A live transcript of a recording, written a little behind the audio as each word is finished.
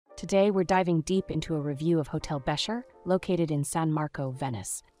Today, we're diving deep into a review of Hotel Becher, located in San Marco,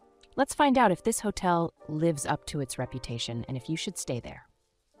 Venice. Let's find out if this hotel lives up to its reputation and if you should stay there.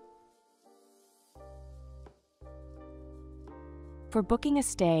 For booking a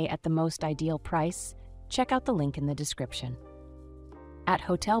stay at the most ideal price, check out the link in the description. At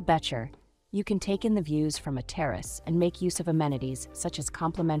Hotel Becher, you can take in the views from a terrace and make use of amenities such as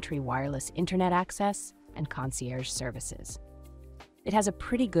complimentary wireless internet access and concierge services. It has a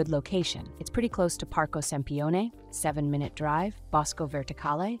pretty good location. It's pretty close to Parco Sempione, 7-minute drive, Bosco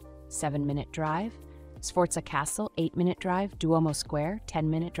Verticale, 7-minute drive, Sforza Castle, 8-minute drive, Duomo Square,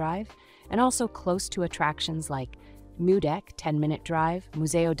 10-minute drive, and also close to attractions like Mudec, 10-minute drive,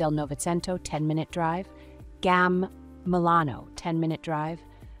 Museo del Novecento, 10-minute drive, GAM Milano, 10-minute drive,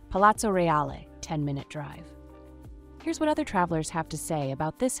 Palazzo Reale, 10-minute drive. Here's what other travelers have to say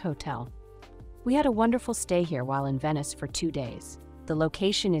about this hotel. We had a wonderful stay here while in Venice for 2 days. The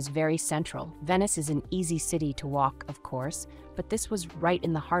location is very central. Venice is an easy city to walk, of course, but this was right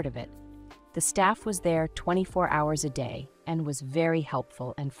in the heart of it. The staff was there 24 hours a day and was very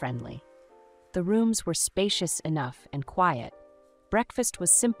helpful and friendly. The rooms were spacious enough and quiet. Breakfast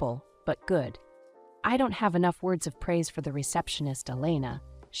was simple, but good. I don't have enough words of praise for the receptionist, Elena.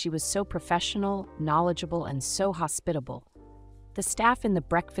 She was so professional, knowledgeable, and so hospitable. The staff in the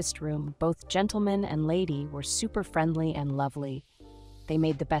breakfast room, both gentlemen and lady, were super friendly and lovely. They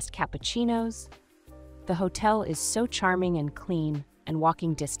made the best cappuccinos. The hotel is so charming and clean and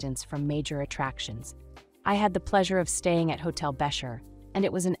walking distance from major attractions. I had the pleasure of staying at Hotel Becher, and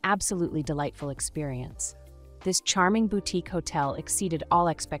it was an absolutely delightful experience. This charming boutique hotel exceeded all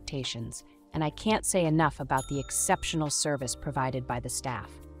expectations, and I can't say enough about the exceptional service provided by the staff.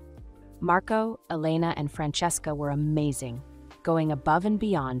 Marco, Elena, and Francesca were amazing, going above and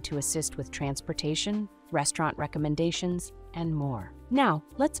beyond to assist with transportation, restaurant recommendations, and more. Now,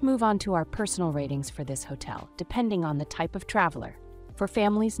 let's move on to our personal ratings for this hotel, depending on the type of traveler. For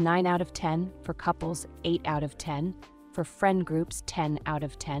families, 9 out of 10. For couples, 8 out of 10. For friend groups, 10 out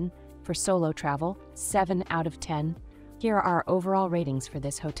of 10. For solo travel, 7 out of 10. Here are our overall ratings for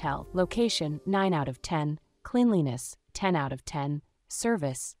this hotel. Location, 9 out of 10. Cleanliness, 10 out of 10.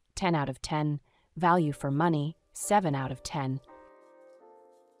 Service, 10 out of 10. Value for money, 7 out of 10.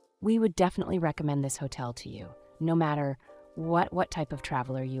 We would definitely recommend this hotel to you, no matter what type of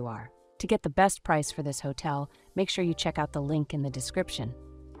traveler you are. To get the best price for this hotel, make sure you check out the link in the description.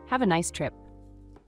 Have a nice trip.